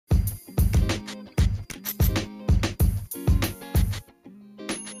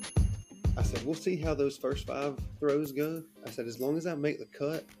said, we'll see how those first 5 throws go. I said, as long as I make the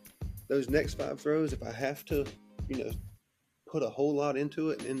cut, those next 5 throws, if I have to, put a whole lot into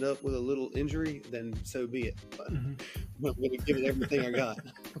it and end up with a little injury, then so be it. But I'm going to give it everything I got.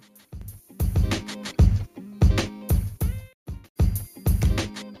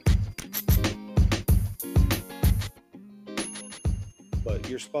 But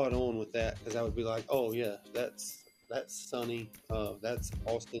you're spot on with that, because I would be like, oh yeah, that's Sonny, that's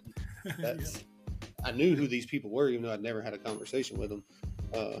Austin, that's yeah. I knew who these people were, even though I'd never had a conversation with them.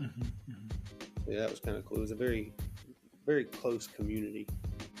 Yeah, that was kind of cool. It was a very, very close community.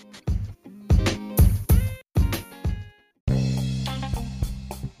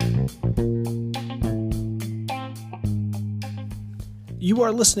 You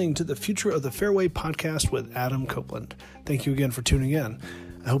are listening to the Future of the Fairway podcast with Adam Copeland. Thank you again for tuning in.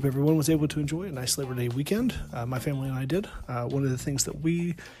 I hope everyone was able to enjoy a nice Labor Day weekend. My family and I did. One of the things that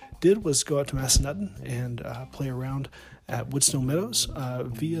we did was go out to Massanutten and play around at Woodstone Meadows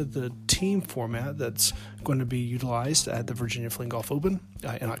via the team format that's going to be utilized at the Virginia Fling Golf Open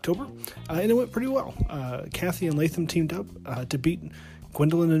in October. And it went pretty well. Kathy and Latham teamed up to beat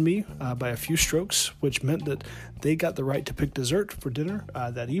Gwendolyn and me by a few strokes, which meant that they got the right to pick dessert for dinner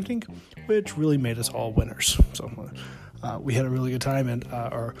that evening, which really made us all winners. So we had a really good time and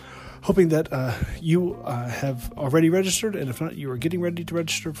are hoping that you have already registered, and if not, you are getting ready to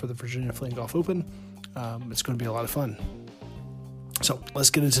register for the Virginia Fling Golf Open. It's going to be a lot of fun. So let's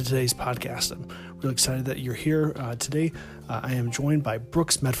get into today's podcast. I'm really excited that you're here today. I am joined by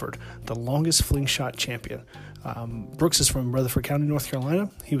Brooks Medford, the longest fling shot champion. Brooks is from Rutherford County, North Carolina.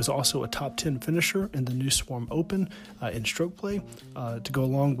 He was also a top 10 finisher in the New Swarm Open in stroke play to go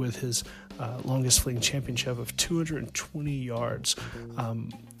along with his longest fling championship of 220 yards.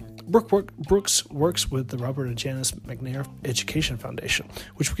 Brooks works with the Robert and Janice McNair Education Foundation,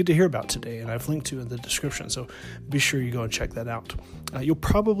 which we get to hear about today, and I've linked to in the description, so be sure you go and check that out. You'll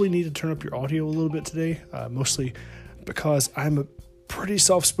probably need to turn up your audio a little bit today, mostly because I'm pretty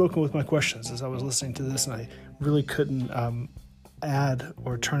soft-spoken with my questions as I was listening to this, and I really couldn't add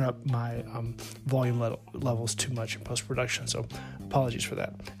or turn up my volume levels too much in post-production, so apologies for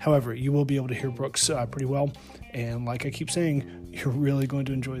that. However, you will be able to hear Brooks pretty well, and like I keep saying, you're really going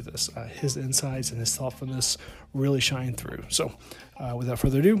to enjoy this. His insights and his thoughtfulness really shine through. So without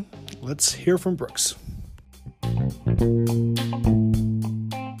further ado, let's hear from Brooks.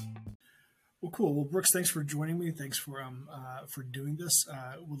 Well, cool. Well, Brooks, thanks for joining me. Thanks for doing this.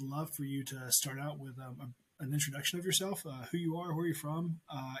 Would love for you to start out with an introduction of yourself, who you are, where you're from,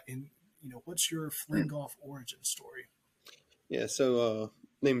 and what's your fling golf origin story. Yeah. So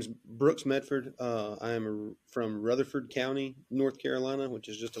name is Brooks Medford. I am from Rutherford County, North Carolina, which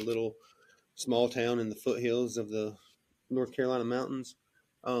is just a little small town in the foothills of the North Carolina mountains.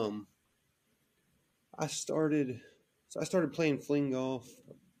 I started playing fling golf,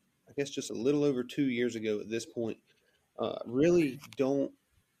 I guess, just a little over 2 years ago at this point. Really don't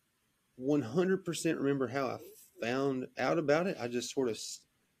 100% remember how I found out about it. I just sort of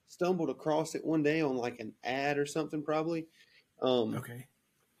stumbled across it one day on like an ad or something, probably. Okay.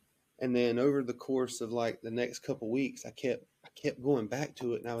 And then over the course of like the next couple weeks, I kept going back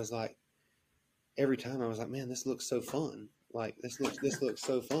to it, and I was like, every time I was like, man, this looks so fun. Like this looks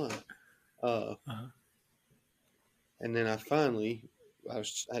so fun. And then I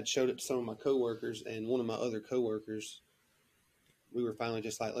had showed it to some of my coworkers, and one of my other coworkers, we were finally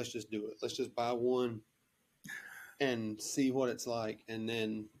just like, let's just do it. Let's just buy one and see what it's like. And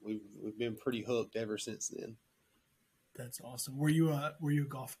then we've been pretty hooked ever since then. That's awesome. Were you a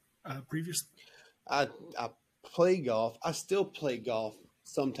golf previously? I play golf. I still play golf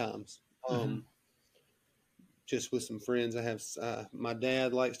sometimes. Just with some friends. I have my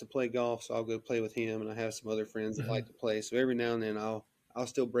dad likes to play golf, so I'll go play with him, and I have some other friends that like to play. So every now and then I'll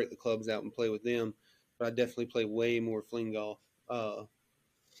still break the clubs out and play with them, but I definitely play way more fling golf. But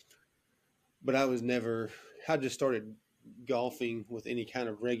I just started golfing with any kind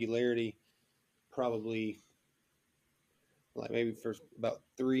of regularity probably like maybe for about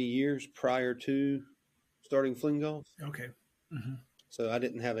 3 years prior to starting fling golf. Okay. So I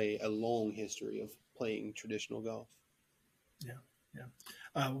didn't have a long history of playing traditional golf. Yeah.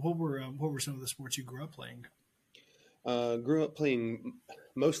 What were some of the sports you grew up playing? Grew up playing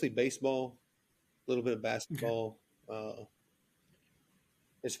mostly baseball, a little bit of basketball. Okay.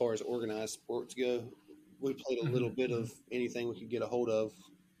 As far as organized sports go, we played a little bit of anything we could get a hold of,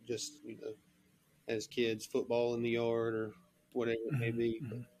 just, as kids, football in the yard or whatever it may be.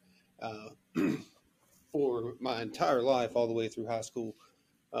 But, for my entire life, all the way through high school,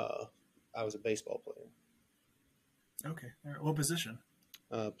 I was a baseball player. Okay. What position?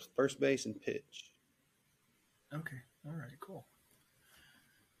 First base and pitch. Okay. All right. Cool.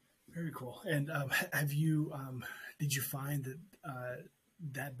 Very cool. And have you? Did you find that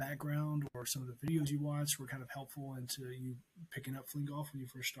that background or some of the videos you watched were kind of helpful into you picking up fling golf when you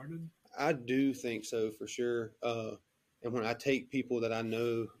first started? I do think so for sure. And when I take people that I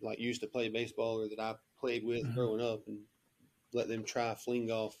know, like used to play baseball or that I played with Mm-hmm. growing up, and let them try fling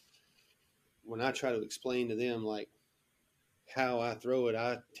golf, when I try to explain to them like how I throw it,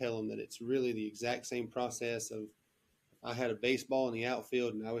 I tell them that it's really the exact same process of I had a baseball in the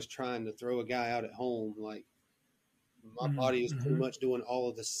outfield and I was trying to throw a guy out at home. Like my body is pretty Mm-hmm. much doing all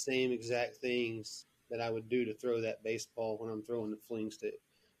of the same exact things that I would do to throw that baseball when I'm throwing the fling stick.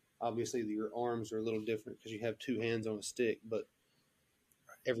 Obviously, your arms are a little different because you have two hands on a stick, but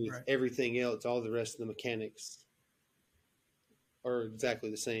Right. everything else, all the rest of the mechanics are exactly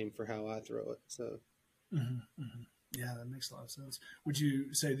the same for how I throw it. So Mm-hmm. Mm-hmm. Yeah, that makes a lot of sense. Would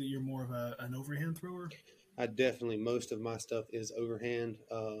you say that you're more of an overhand thrower? I definitely, most of my stuff is overhand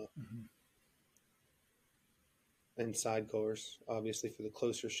Mm-hmm. and sidecars, obviously, for the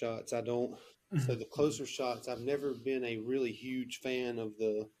closer shots. I don't. So the Mm-hmm. closer shots, I've never been a really huge fan of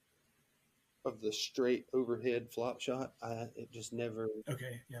the straight overhead flop shot. It just never.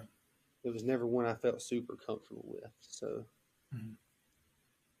 Okay. Yeah. It was never one I felt super comfortable with. So Mm-hmm.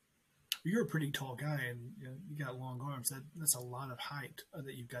 You're a pretty tall guy, and you got long arms. That's a lot of height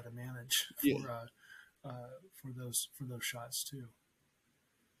that you've got to manage yeah, for those shots too.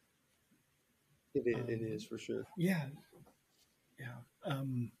 it is Um, for sure. yeah, yeah.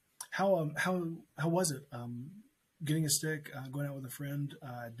 How was it getting a stick, going out with a friend?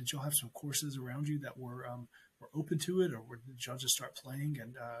 Did y'all have some courses around you that were open to it, or did y'all just start playing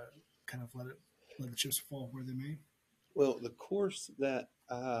and kind of let the chips fall where they may? Well, the course that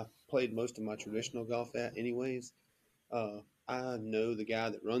I played most of my traditional golf at, anyways, uh, I know the guy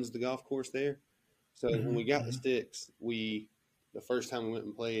that runs the golf course there. So when we got the Mm-hmm. sticks, the first time we went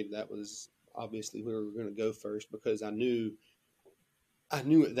and played, that was obviously where we were going to go first because I knew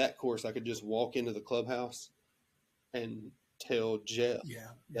at that course I could just walk into the clubhouse and tell Jeff Yeah,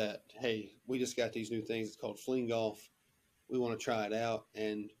 yeah. that, hey, we just got these new things. It's called fling golf. We want to try it out.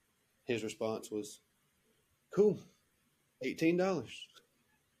 And his response was, cool, $18.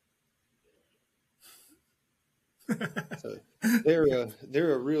 So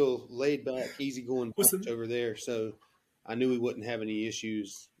they're a real laid back, easygoing What's bunch the over there. So I knew we wouldn't have any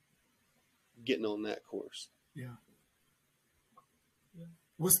issues getting on that course. yeah? Yeah.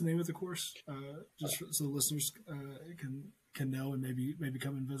 What's the name of the course? Just so the listeners can know and maybe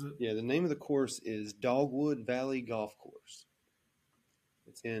come and visit. Yeah, the name of the course is Dogwood Valley Golf Course.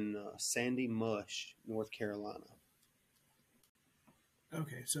 It's in Sandy Mush, North Carolina.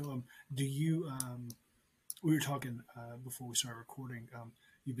 Okay, so do you? We were talking before we started recording.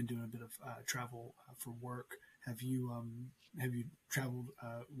 You've been doing a bit of travel for work. Have you traveled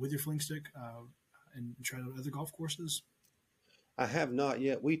with your fling stick and tried out other golf courses? I have not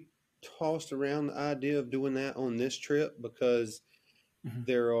yet. We tossed around the idea of doing that on this trip because Mm-hmm.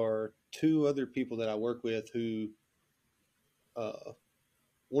 there are two other people that I work with who, uh,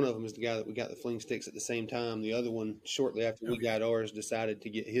 one of them is the guy that we got the fling sticks at the same time. The other one, shortly after we Okay, got ours, decided to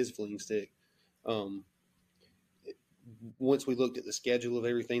get his fling stick. Um, Once we looked at the schedule of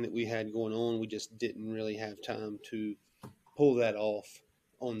everything that we had going on, we just didn't really have time to pull that off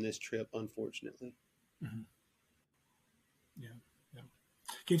on this trip, unfortunately. mm-hmm. Yeah, yeah.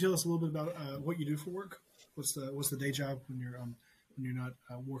 Can you tell us a little bit about what you do for work? What's the day job when you're not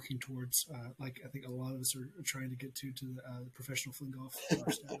working towards like I think a lot of us are trying to get to the professional fling golf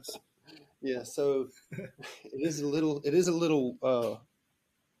status. Yeah, so it is a little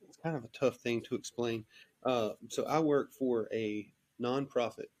it's kind of a tough thing to explain. So I work for a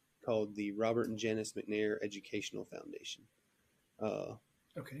nonprofit called the Robert and Janice McNair Educational Foundation. Uh,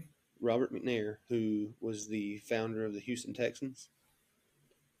 Okay. Robert McNair, who was the founder of the Houston Texans,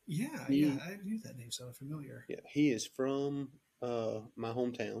 Yeah, yeah, he I knew that name sounded familiar. yeah, he is from my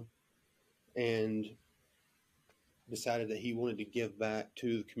hometown and decided that he wanted to give back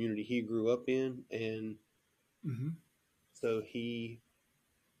to the community he grew up in, and Mm-hmm. so he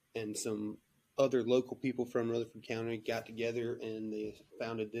and some other local people from Rutherford County got together and they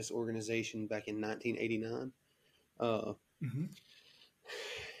founded this organization back in 1989. Uh, Mm-hmm.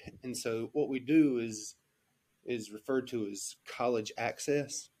 and so what we do is referred to as college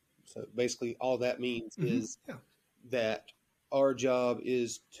access. So basically, all that means Mm-hmm. is Yeah. that our job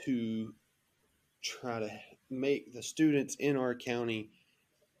is to try to make the students in our county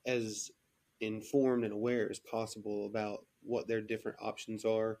as informed and aware as possible about what their different options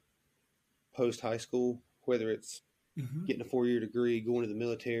are post high school, whether it's getting a 4-year degree, going to the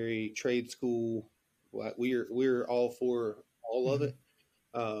military, trade school. We're all for all of it.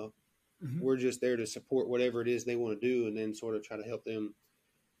 We're just there to support whatever it is they want to do, and then sort of try to help them,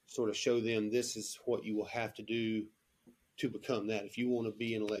 sort of show them this is what you will have to do to become that. If you want to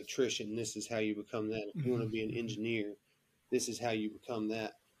be an electrician, this is how you become that. If you want to be an engineer, this is how you become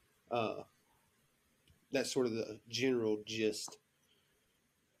that. That's sort of the general gist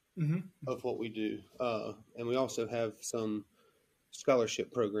of what we do. And we also have some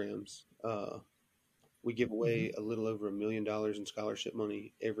scholarship programs. We give away a little over $1 million in scholarship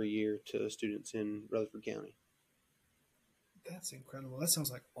money every year to students in Rutherford County. That's incredible. That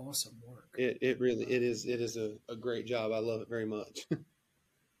sounds like awesome work. It really it is a great job. I love it very much.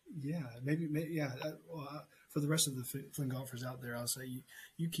 Yeah, maybe yeah. For the rest of the fling golfers out there, I'll say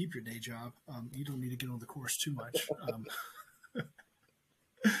you keep your day job. You don't need to get on the course too much.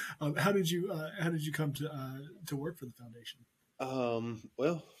 How did you come to work for the foundation?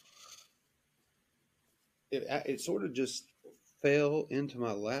 Well, it sort of just fell into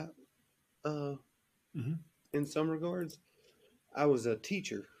my lap. In some regards, I was a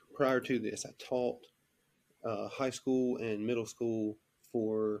teacher prior to this. I taught high school and middle school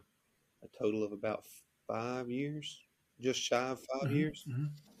for a total of about 5 years, just shy of 5 years.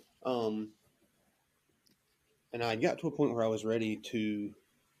 And I got to a point where I was ready to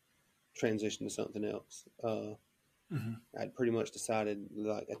transition to something else. I'd pretty much decided,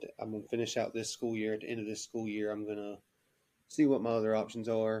 like, I'm going to finish out this school year. At the end of this school year, I'm going to see what my other options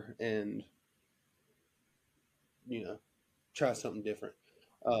are and, try something different.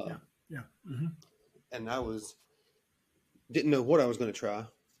 And I didn't know what I was going to try.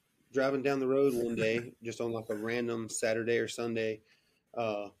 Driving down the road one day, just on like a random Saturday or Sunday,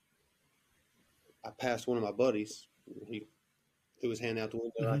 I passed one of my buddies. He threw his hand out the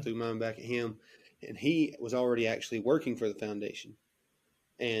window. I threw mine back at him, and he was already actually working for the foundation.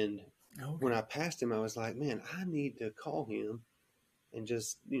 And when I passed him, I was like, man, I need to call him and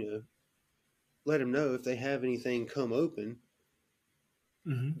just, let him know if they have anything come open.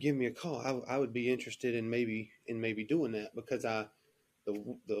 Give me a call. I would be interested in maybe doing that, because the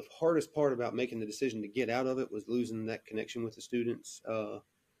hardest part about making the decision to get out of it was losing that connection with the students,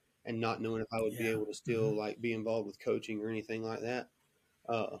 and not knowing if I would be able to still like be involved with coaching or anything like that.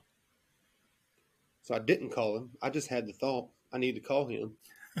 So I didn't call him. I just had the thought I need to call him.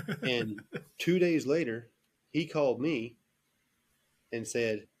 And 2 days later, he called me and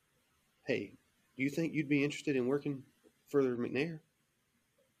said, "Hey, do you think you'd be interested in working for McNair?"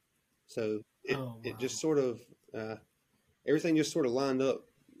 So it just sort of, everything just sort of lined up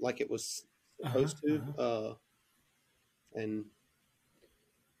like it was supposed to. And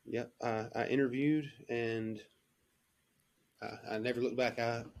yeah, I interviewed, and I never looked back.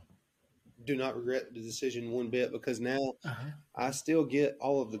 I do not regret the decision one bit, because now I still get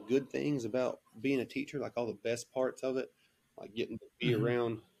all of the good things about being a teacher, like all the best parts of it, like getting to be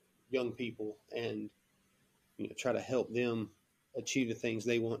around young people and, try to help them achieve the things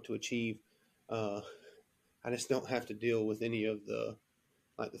they want to achieve. I just don't have to deal with any of the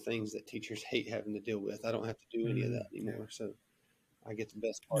things that teachers hate having to deal with. I don't have to do any of that anymore. So I get the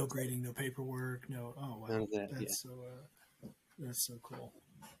best part. No grading, no paperwork, no. Oh wow, none of that. That's so cool.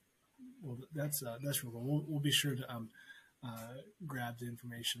 Well, that's real cool. We'll be sure to grab the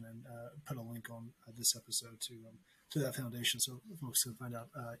information and put a link on this episode to that foundation, so folks can find out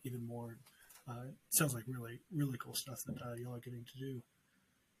even more. Sounds like really, really cool stuff that y'all are getting to do.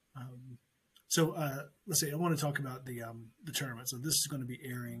 So let's see. I want to talk about the tournament. So this is going to be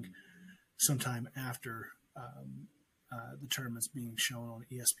airing sometime after the tournament's being shown on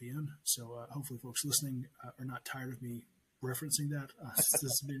ESPN. So hopefully, folks listening are not tired of me referencing that. This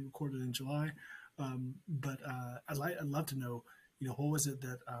is being recorded in July. But I'd love to know, what was it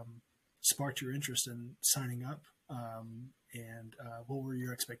that sparked your interest in signing up, and what were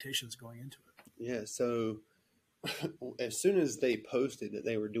your expectations going into it? Yeah, so as soon as they posted that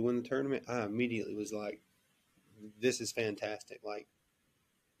they were doing the tournament, I immediately was like, this is fantastic. Like,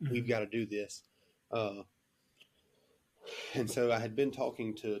 we've got to do this. And so I had been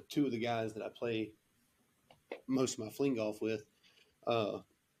talking to two of the guys that I play most of my fling golf with,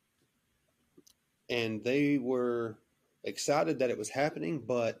 and they were excited that it was happening,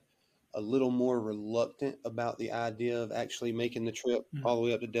 but a little more reluctant about the idea of actually making the trip all the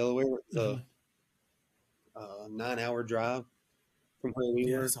way up to Delaware. It's a 9-hour drive from where we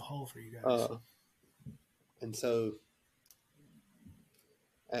were. Yeah, it's a haul for you guys. And so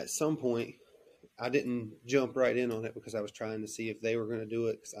at some point, I didn't jump right in on it because I was trying to see if they were going to do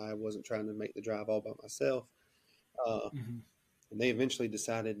it, because I wasn't trying to make the drive all by myself. And they eventually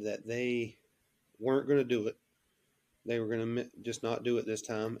decided that they weren't going to do it. They were going to just not do it this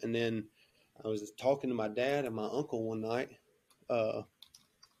time. And then I was talking to my dad and my uncle one night.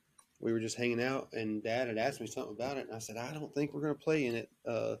 We were just hanging out, and Dad had asked me something about it, and I said, I don't think we're going to play in it.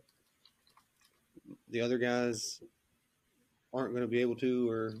 The other guys aren't going to be able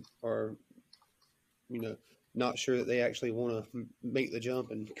to, or not sure that they actually want to make the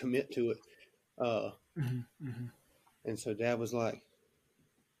jump and commit to it. And so Dad was like,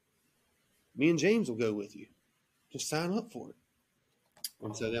 me and James will go with you. Just sign up for it.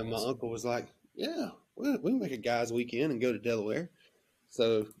 And so then my uncle was like, yeah, we can make a guys' weekend and go to Delaware.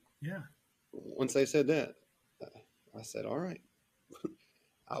 So yeah, once they said that, I said, all right,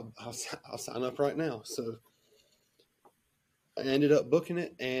 I'll sign up right now. So I ended up booking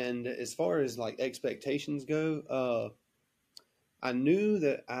it. And as far as like expectations go, I knew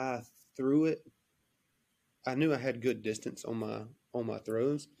that I threw it. I knew I had good distance on my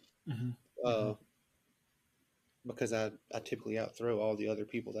throws. Because I typically outthrow all the other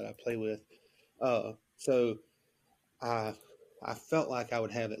people that I play with. So I felt like I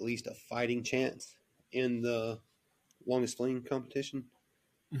would have at least a fighting chance in the longest fling competition.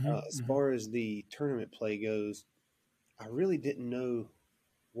 As far as the tournament play goes, I really didn't know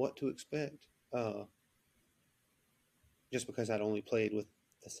what to expect. Just because I'd only played with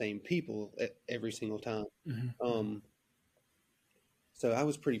the same people every single time. So I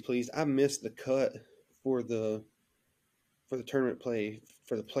was pretty pleased. I missed the cut for the tournament play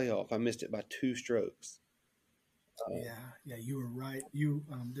for the playoff. I missed it by 2 strokes. Yeah, you were right. You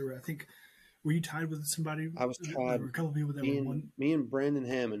there were, I think, were you tied with somebody? I was There tied. were a couple of people that were one. Me and Brandon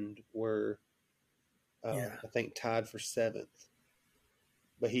Hammond were, Yeah. I think, tied for 7th.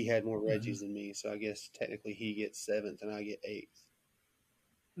 But he had more Reggies than me, so I guess technically he gets 7th and I get 8th.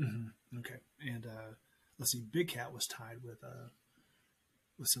 Okay, and let's see, Big Cat was tied with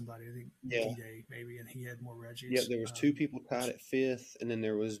somebody. I think D-Day maybe, and he had more Reggies. Yeah, there was 2 people tied at 5th, and then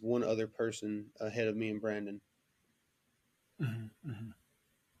there was one other person ahead of me and Brandon.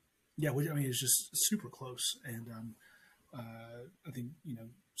 Yeah, I mean, it's just super close, and I think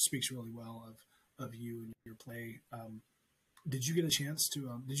speaks really well of you and your play. Did you get a chance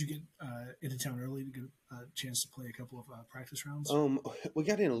to? Did you get into town early to get a chance to play a couple of practice rounds? We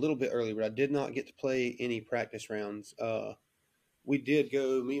got in a little bit early, but I did not get to play any practice rounds. We did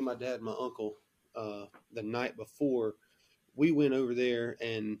go, me and my dad and my uncle, the night before. We went over there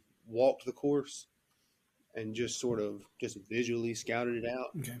and walked the course and just sort of just visually scouted it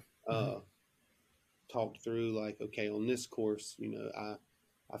out. Okay. Talked through like, okay, on this course,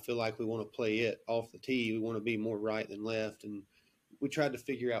 I feel like we want to play it off the tee. We want to be more right than left. And we tried to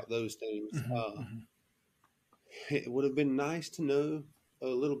figure out those things. It would have been nice to know a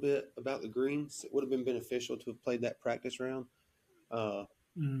little bit about the greens. It would have been beneficial to have played that practice round. I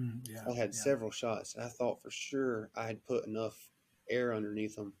had several shots. I thought for sure I had put enough air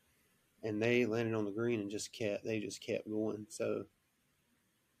underneath them, and they landed on the green and just kept going. So,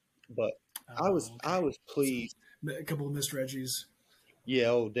 but I was pleased. A couple of missed Reggies.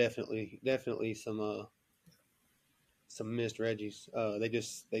 Yeah, definitely some missed Reggies.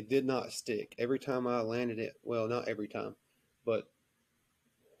 They did not stick. Every time I landed it, well, not every time, but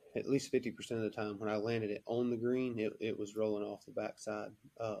at least 50% of the time when I landed it on the green, it was rolling off the backside.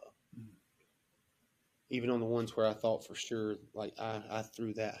 Even on the ones where I thought for sure, like I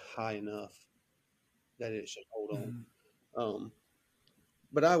threw that high enough that it should hold on.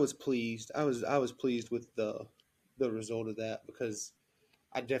 But I was pleased. I was pleased with the result of that because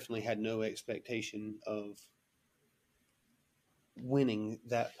I definitely had no expectation of winning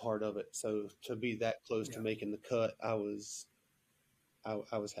that part of it. So to be that close to making the cut, I was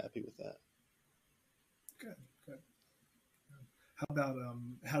happy with that. Good. How about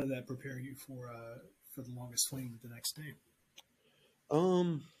how did that prepare you for the longest swing the next day?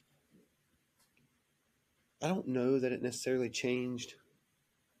 I don't know that it necessarily changed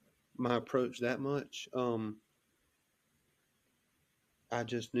my approach that much. I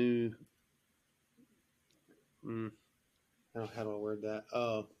just knew. How do I word that?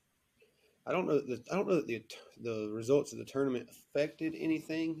 I don't know that the results of the tournament affected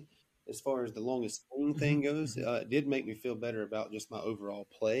anything as far as the longest swing thing goes. It did make me feel better about just my overall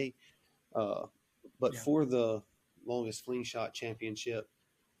play. But for the longest fling shot championship,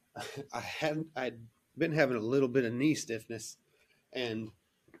 I'd been having a little bit of knee stiffness, and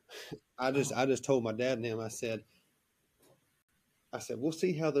I just told my dad and them, I said, we'll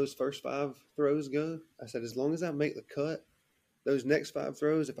see how those first 5 throws go. I said, as long as I make the cut, those next 5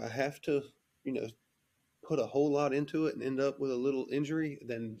 throws, if I have to, put a whole lot into it and end up with a little injury,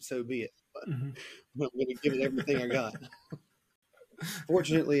 then so be it. But I'm going to give it everything I got.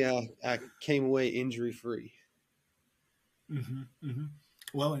 Fortunately, I came away injury free.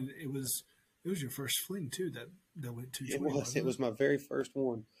 Well, and it was your first fling too that went 220. It was my very first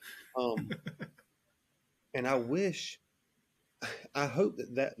one. And I hope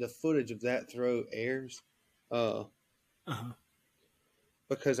that the footage of that throw airs,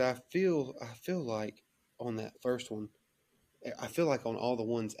 because I feel like on that first one, I feel like on all the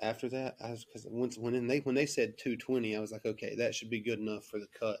ones after that, because when they said 220, I was like, okay, that should be good enough for the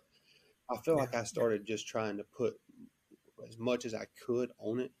cut. I feel like I started just trying to put as much as I could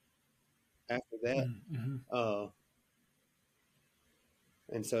on it after that.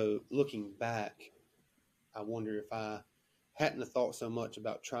 And so looking back, I wonder if I hadn't have thought so much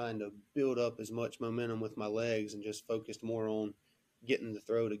about trying to build up as much momentum with my legs and just focused more on getting the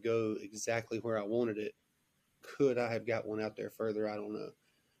throw to go exactly where I wanted it. Could I have got one out there further? I don't know.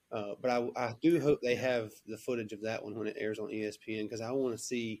 But I do hope they have the footage of that one when it airs on ESPN, because I want to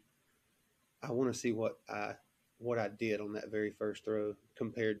see what I did on that very first throw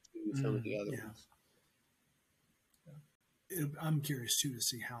compared to some of the other ones. I'm curious too to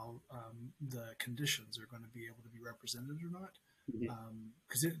see how the conditions are going to be able to be represented or not,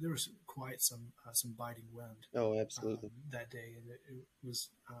 because there was quite some biting wind. Oh, absolutely. That day, and it was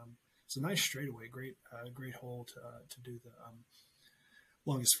it's a nice straightaway, great hole to do the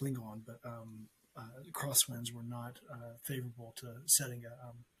longest fling on, but crosswinds were not favorable to setting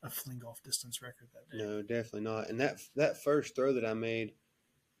a fling off distance record that day. No, definitely not. And that first throw that I made,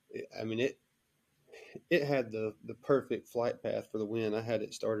 it had the perfect flight path for the wind. I had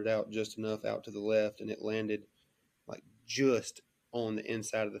it started out just enough out to the left, and it landed like just on the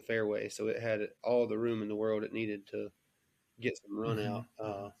inside of the fairway. So it had all the room in the world it needed to get some run out.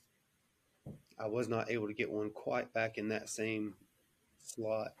 I was not able to get one quite back in that same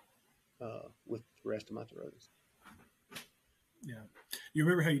slot with the rest of my throws. Yeah, you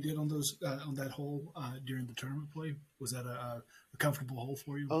remember how you did on those on that hole during the tournament play? Was that a comfortable hole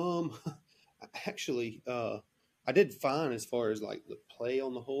for you? Actually, I did fine as far as like the play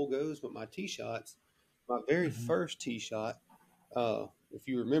on the hole goes, but my tee shots, my very first tee shot, if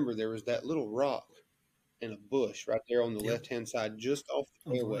you remember, there was that little rock in a bush right there on the left-hand side, just off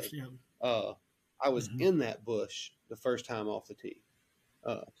the fairway. I was in that bush the first time off the tee.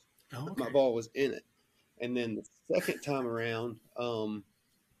 My ball was in it. And then the second time around, I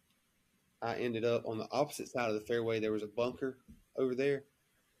ended up on the opposite side of the fairway. There was a bunker over there,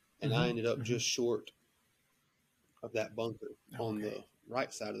 and I ended up just short of that bunker on the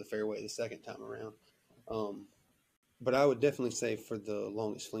right side of the fairway the second time around. But I would definitely say for the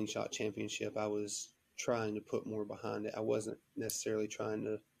longest fling shot championship, I was trying to put more behind it. I wasn't necessarily trying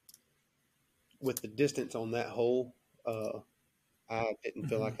to, with the distance on that hole, I didn't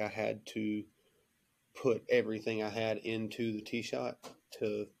feel like I had to put everything I had into the tee shot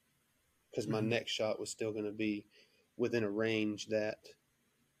because my next shot was still going to be within a range that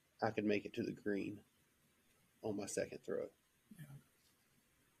I could make it to the green on my second throw.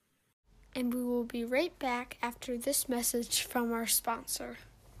 And we will be right back after this message from our sponsor.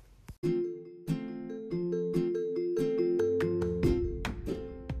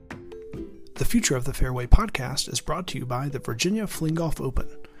 The Future of the Fairway podcast is brought to you by the Virginia Fling Golf Open.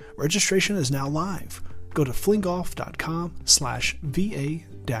 Registration is now live. Go to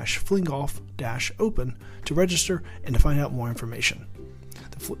flinggolf.com/VA-flinggolf-open to register and to find out more information.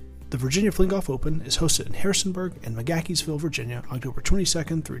 The Virginia Fling Golf Open is hosted in Harrisonburg and McGahkeysville, Virginia, October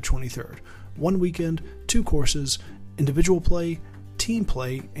 22nd through 23rd. 1 weekend, 2 courses, individual play, team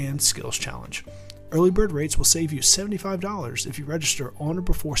play, and skills challenge. Early bird rates will save you $75 if you register on or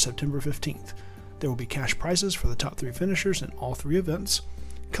before September 15th. There will be cash prizes for the top 3 finishers in all 3 events.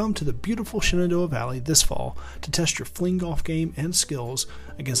 Come to the beautiful Shenandoah Valley this fall to test your fling golf game and skills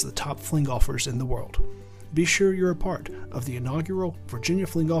against the top fling golfers in the world. Be sure you're a part of the inaugural Virginia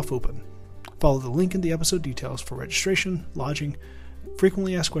Fling Golf Open. Follow the link in the episode details for registration, lodging,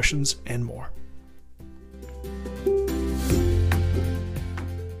 frequently asked questions, and more.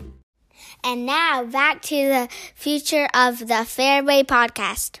 And now back to the Future of the Fairway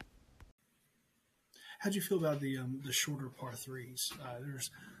podcast. How'd you feel about the shorter par threes? There's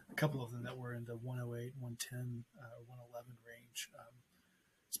a couple of them that were in the 108, 110, 111 range,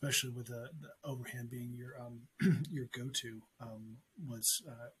 especially with the overhand being your your go-to. Was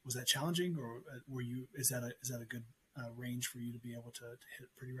that challenging, or is that a good range for you to be able to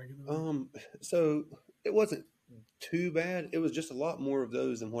hit pretty regularly? So it wasn't too bad. It was just a lot more of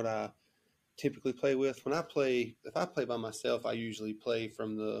those than what I typically play with. If I play by myself, I usually play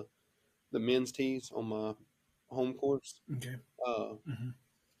from the men's tees on my home course. Okay.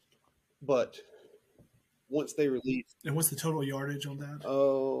 But once they released, and what's the total yardage on that?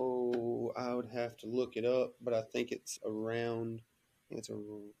 Oh, I would have to look it up, but I think it's around. I think it's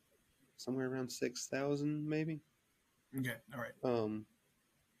somewhere around 6,000, maybe. Okay, all right.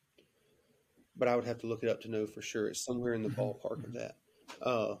 But I would have to look it up to know for sure. It's somewhere in the Mm-hmm. ballpark of Mm-hmm. that.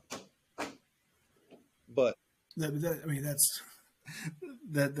 But I mean, that's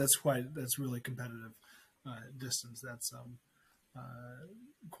that's really competitive distance. That's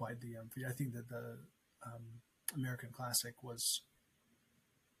quite the feat. I think that the American Classic was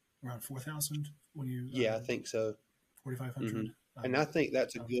around 4,000 when you yeah, I think so. 4,500. Hmm. And I think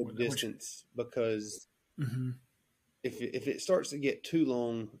that's a good Which distance because mm-hmm. if it starts to get too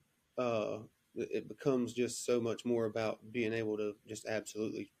long, it becomes just so much more about being able to just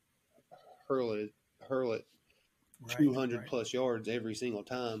absolutely hurl it Right, 200 right. plus yards every single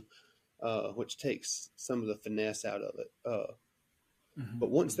time, which takes some of the finesse out of it. Mm-hmm. But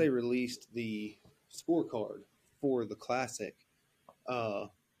once Mm-hmm. they released the scorecard for the Classic, uh,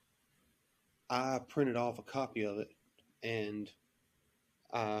 I printed off a copy of it and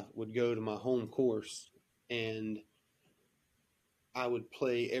I would go to my home course and I would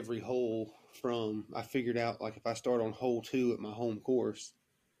play every hole I figured out like if I start on hole 2 at my home course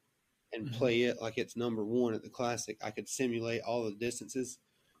and Mm-hmm. play it like it's number 1 at the Classic, I could simulate all the distances.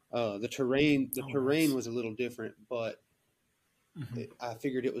 The Oh, terrain nice. was a little different, but Mm-hmm. I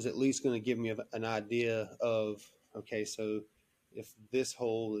figured it was at least going to give me an idea of okay, so if this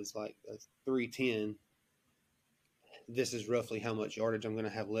hole is like a 310, this is roughly how much yardage I'm going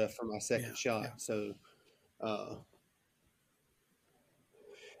to have left for my second Yeah, shot. yeah. So, uh,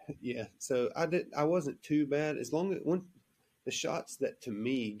 yeah, so I wasn't too bad as long as the shots that to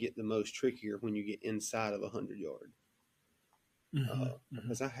me get the most trickier when you get inside of 100 yard. Mm-hmm. Mm-hmm.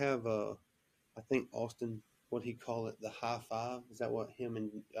 Because I have I think Austin, what he call it, the high five. Is that what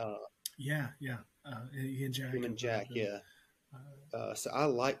Yeah, yeah. He and Jack him and have Jack? been. Yeah. Uh, So I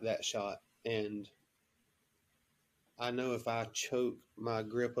like that shot, and I know if I choke my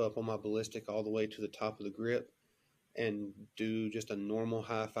grip up on my ballistic all the way to the top of the grip and do just a normal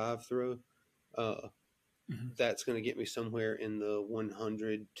high five throw, uh, mm-hmm. that's going to get me somewhere in the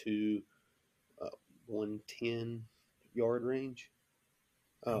 100 to 110 yard range.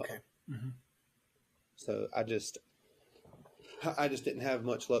 Okay. Mm-hmm. So I just didn't have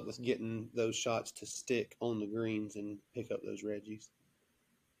much luck with getting those shots to stick on the greens and pick up those Reggies.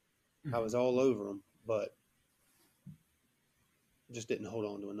 I Mm-hmm. was all over them, but just didn't hold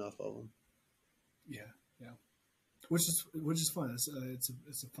on to enough of them. Yeah, yeah. Which is fun.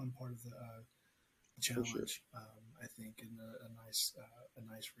 It's a fun part of the For sure. challenge. I think, and a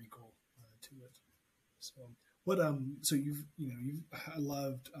nice wrinkle to it. So what so you've I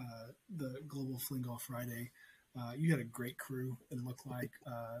loved the Global Fling Golf Friday. You had a great crew. It looked like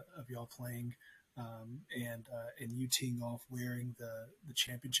of y'all playing, and you teeing off wearing the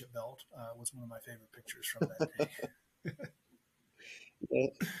championship belt was one of my favorite pictures from that day. Yeah.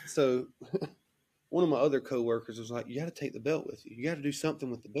 So one of my other coworkers was like, "You got to take the belt with you. You got to do something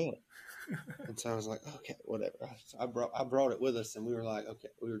with the belt." And so I was like, "Okay, whatever." So I brought it with us, and we were like, "Okay."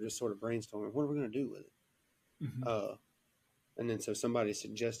 We were just sort of brainstorming, what are we going to do with it? Mm-hmm. And then so somebody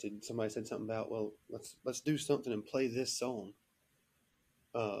said something about, well, let's do something and play this song.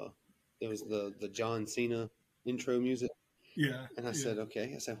 It was the John Cena intro music, Yeah, and I yeah. said,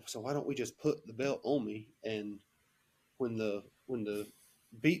 okay. I said, so why don't we just put the belt on me, and when the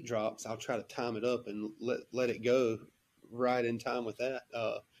beat drops, I'll try to time it up and let it go right in time with that.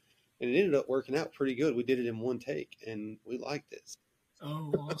 And it ended up working out pretty good. We did it in one take, and we liked it.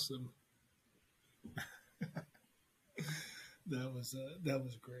 Oh, awesome. That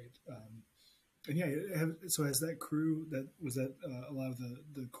was great. And yeah, so has that crew that a lot of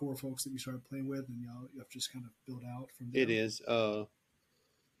the core folks that you started playing with, and y'all you have just kind of built out from It there. is.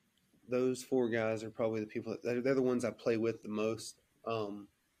 Those four guys are probably the people they're the ones I play with the most.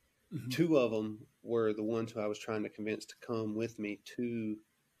 Mm-hmm. Two of them were the ones who I was trying to convince to come with me to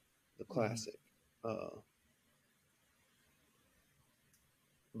the Classic. Mm-hmm.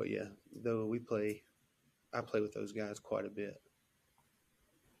 But yeah, though I play with those guys quite a bit.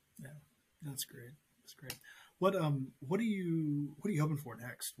 Yeah, that's great. That's great. What are you hoping for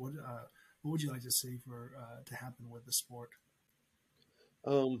next? What would you like to see for to happen with the sport?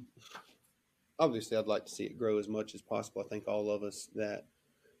 Um, Obviously, I'd like to see it grow as much as possible. I think all of us that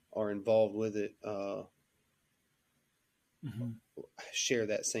are involved with it Mm-hmm. share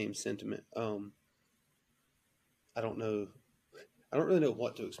that same sentiment. I don't know. I don't really know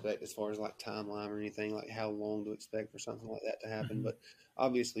what to expect as far as like timeline or anything, like how long to expect for something like that to happen. Mm-hmm. But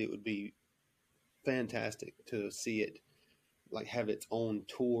obviously, it would be fantastic to see it like have its own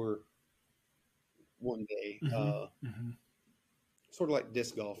tour one day. Mm-hmm. Mm-hmm. sort of like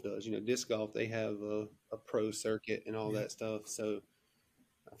disc golf does. Disc golf, they have a pro circuit and all Yeah. that stuff. So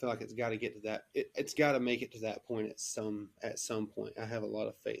I feel like it's got to get to that. It's got to make it to that point at some point. I have a lot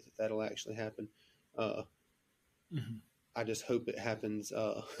of faith that that'll actually happen. Mm-hmm. I just hope it happens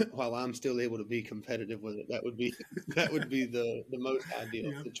while I'm still able to be competitive with it. That would be the most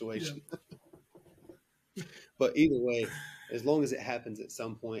ideal situation. Yeah. But either way, as long as it happens at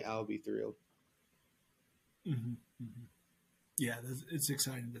some point, I'll be thrilled. Mm-hmm. Mm-hmm. Yeah, it's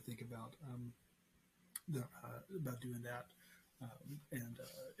exciting to think about about doing that, and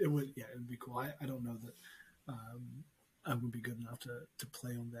it would be cool. I don't know that I'm going to be good enough to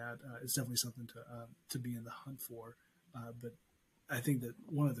play on that. It's definitely something to be in the hunt for. But I think that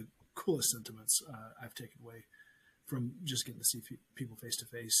one of the coolest sentiments I've taken away from just getting to see people face to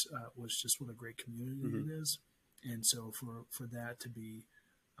face was just what a great community Mm-hmm. it is, and so for that to be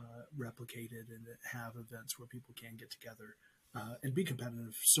replicated and have events where people can get together and be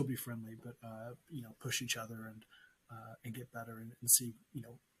competitive, still be friendly, but push each other and get better and see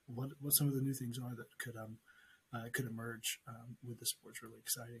what some of the new things are that could emerge with the sport's really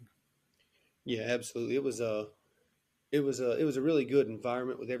exciting. Yeah, absolutely. It was a really good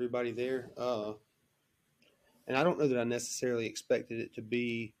environment with everybody there, and I don't know that I necessarily expected it to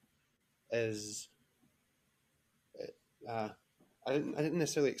be as uh, I didn't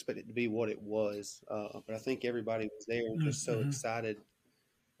necessarily expect it to be what it was, but I think everybody was there and just so Mm-hmm. excited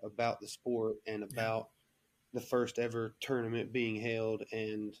about the sport and Yeah. about the first ever tournament being held,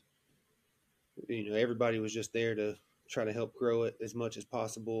 and everybody was just there to try to help grow it as much as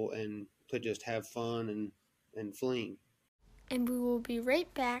possible and to just have fun and fling. And we will be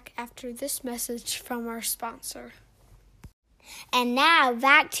right back after this message from our sponsor. And now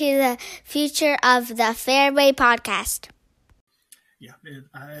back to the future of the Fairway podcast. Yeah,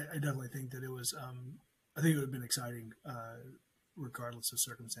 I definitely think that it was. I think it would have been exciting, regardless of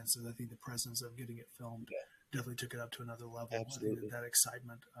circumstances. I think the presence of getting it filmed definitely took it up to another level. Absolutely. I think that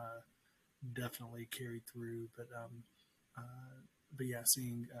excitement definitely carried through. But yeah,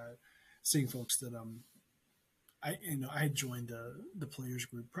 seeing folks that I joined the players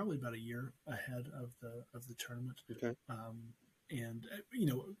group probably about a year ahead of the tournament. Okay. And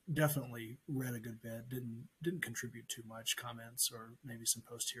definitely read a good bit. Didn't contribute too much comments or maybe some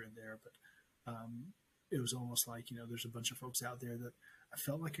posts here and there, but it was almost like there's a bunch of folks out there that I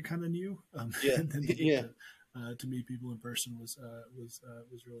felt like I kind of knew. Yeah, and then yeah. To meet people in person was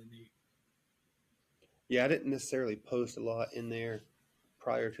really neat. Yeah, I didn't necessarily post a lot in there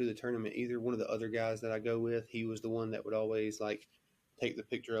prior to the tournament either. One of the other guys that I go with, he was the one that would always like take the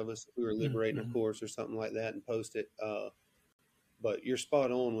picture of us if we were liberating Mm-hmm. a course or something like that and post it. But you're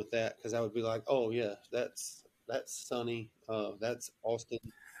spot on with that, because I would be like, oh yeah, that's Sonny, that's Austin,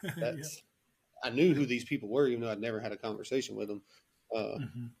 that's I knew who these people were, even though I'd never had a conversation with them. Mm-hmm.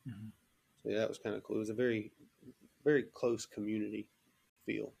 Mm-hmm. So yeah, that was kind of cool. It was a very, very close community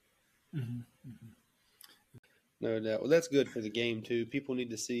feel. Mm-hmm. Mm-hmm. No doubt. Well, that's good for the game too. People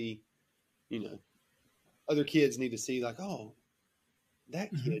need to see, other kids need to see like, oh, that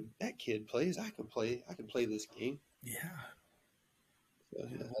kid plays. I can play this game. Yeah. So,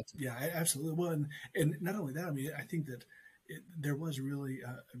 Yeah, absolutely. Well, and not only that, I mean, I think that there was really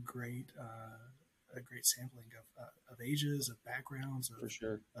a great sampling of ages, of backgrounds, for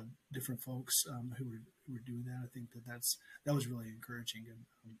sure, of different folks who were doing that. I think that was really encouraging and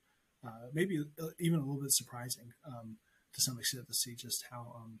maybe even a little bit surprising to some extent to see just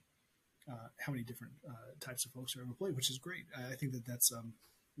how many different types of folks are able to play, which is great. I think that's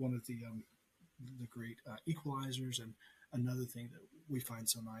one of the great equalizers, and another thing that we find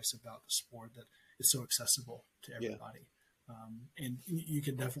so nice about the sport, that it's so accessible to everybody. And you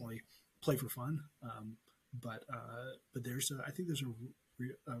can definitely play for fun, but I think there's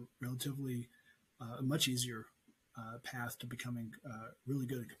a relatively much easier path to becoming really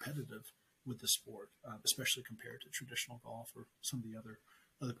good and competitive with the sport, especially compared to traditional golf or some of the other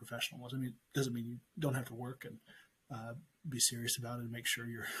professional ones. I mean, it doesn't mean you don't have to work and be serious about it and make sure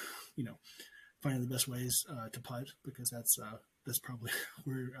you're, finding the best ways to putt, because that's probably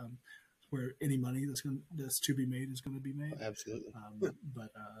where any money that's to be made is going to be made. Absolutely. But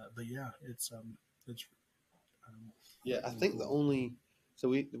yeah, it's yeah. I think so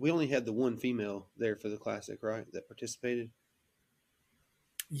we only had the one female there for the classic, right? That participated.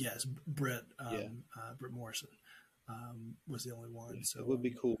 Yes, Brett Morrison was the only one. So it would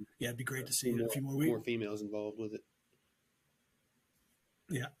be cool. Yeah, it'd be great to see a few more females involved with it.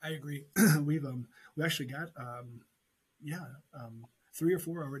 Yeah, I agree. we actually got 3 or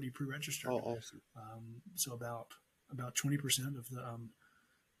 4 already pre-registered. Oh, awesome. So about 20% of the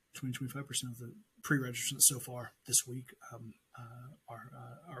 20-25% of pre-registrants so far this week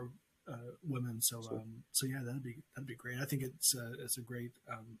are women. So so yeah, that'd be great. I think it's a great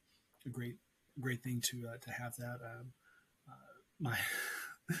thing to have that. My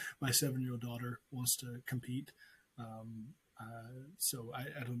my 7-year-old daughter wants to compete, so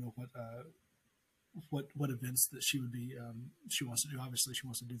I don't know what events that she would be she wants to do. Obviously, she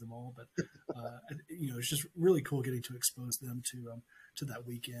wants to do them all, but it's just really cool getting to expose them to that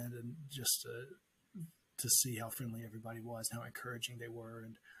weekend and just to see how friendly everybody was, how encouraging they were,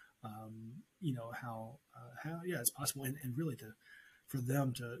 and how it's possible, and really for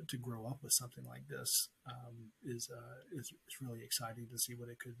them to grow up with something like this is really exciting to see what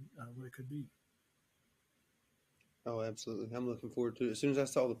it could be. Oh, absolutely. I'm looking forward to it. As soon as I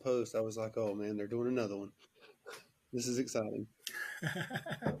saw the post, I was like, oh man, they're doing another one. This is exciting.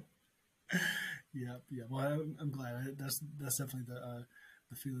 Yeah. Well, I'm glad. That's definitely the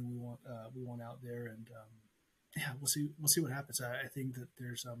feeling we want out there, and we'll see what happens. I think that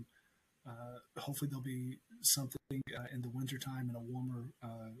there's hopefully there'll be something in the wintertime in a warmer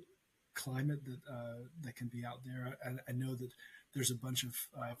climate that can be out there. I know that there's a bunch of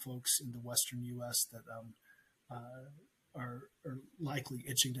folks in the Western U.S. that are likely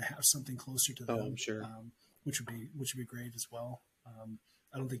itching to have something closer to them. Oh, I'm sure. Which would be great as well.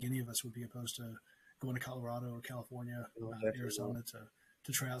 I don't think any of us would be opposed to going to Colorado or California, Arizona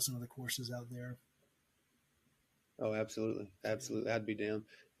to try out some of the courses out there. Oh, absolutely. I'd be down.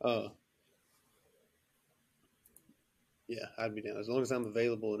 Yeah, I'd be down as long as I'm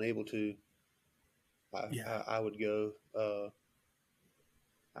available and able to. I would go.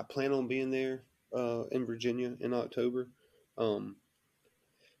 I plan on being there in Virginia in October.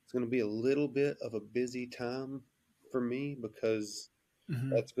 It's going to be a little bit of a busy time for me because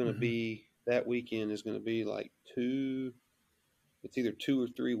that's going to be, that weekend is going to be like it's either 2 or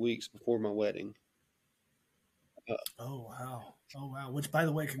 3 weeks before my wedding. Oh wow! Which, by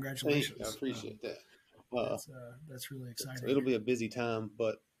the way, congratulations. I appreciate that. That's really exciting. So it'll be a busy time,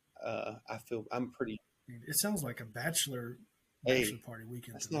 but I feel I'm pretty. It sounds like a bachelor party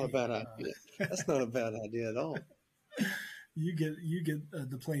weekend. That's not a bad idea. That's not a bad idea at all. You get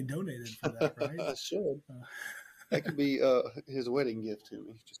the plane donated for that, right? I should. That could be his wedding gift to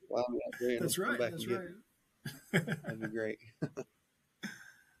me. Just fly me out there. That's right. That's right. That'd be great.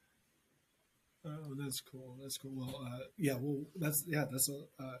 Oh, that's cool. Well, that's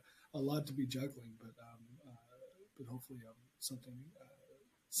a lot to be juggling, but hopefully something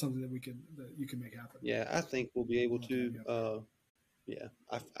that you can make happen. Yeah, I think we'll be able to.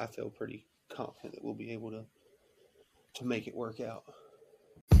 I feel pretty confident that we'll be able to make it work out.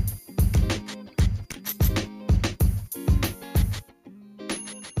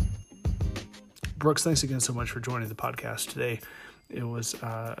 Brooks, thanks again so much for joining the podcast today. It was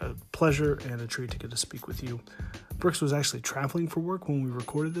a pleasure and a treat to get to speak with you. Brooks was actually traveling for work when we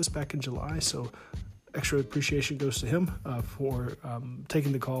recorded this back in July, so extra appreciation goes to him for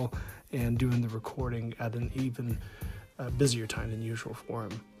taking the call and doing the recording at an even busier time than usual for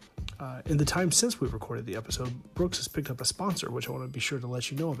him. In the time since we recorded the episode, Brooks has picked up a sponsor, which I want to be sure to let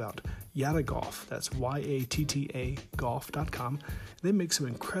you know about. Yatta Golf. That's YATTA golf.com. They make some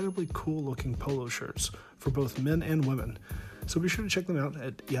incredibly cool looking polo shirts for both men and women. So be sure to check them out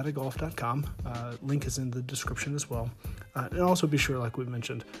at yattagolf.com. Link is in the description as well. And also be sure, like we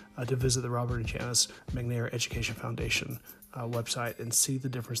mentioned, to visit the Robert and Janice McNair Education Foundation website and see the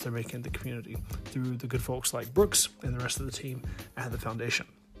difference they're making in the community through the good folks like Brooks and the rest of the team at the foundation.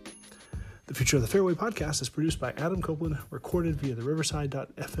 The Future of the Fairway podcast is produced by Adam Copeland, recorded via the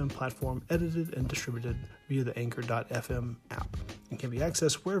Riverside.fm platform, edited and distributed via the Anchor.fm app, and can be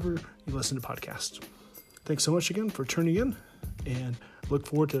accessed wherever you listen to podcasts. Thanks so much again for tuning in, and look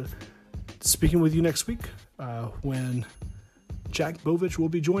forward to speaking with you next week when Jack Bovich will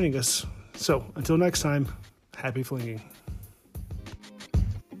be joining us. So until next time, happy flinging.